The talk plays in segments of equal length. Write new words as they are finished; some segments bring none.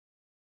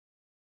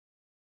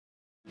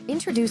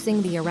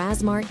Introducing the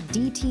Erasmart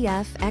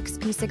DTF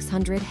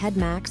XP600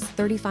 HeadMax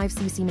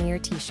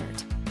 35cm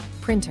T-shirt.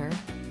 Printer,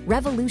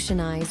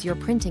 revolutionize your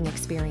printing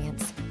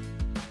experience.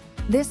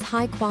 This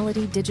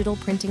high-quality digital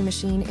printing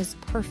machine is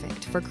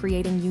perfect for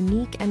creating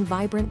unique and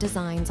vibrant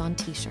designs on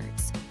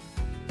T-shirts.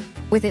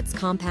 With its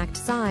compact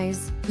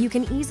size, you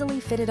can easily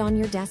fit it on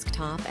your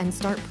desktop and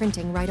start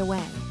printing right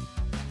away.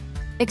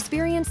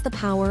 Experience the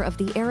power of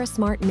the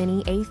Erasmart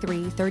Mini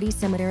A3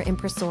 30mm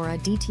Impressora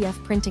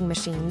DTF printing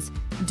machine's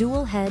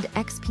dual-head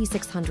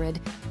XP600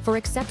 for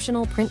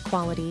exceptional print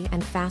quality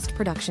and fast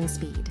production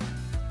speed.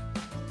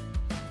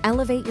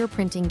 Elevate your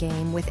printing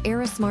game with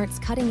Erasmart's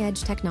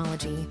cutting-edge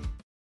technology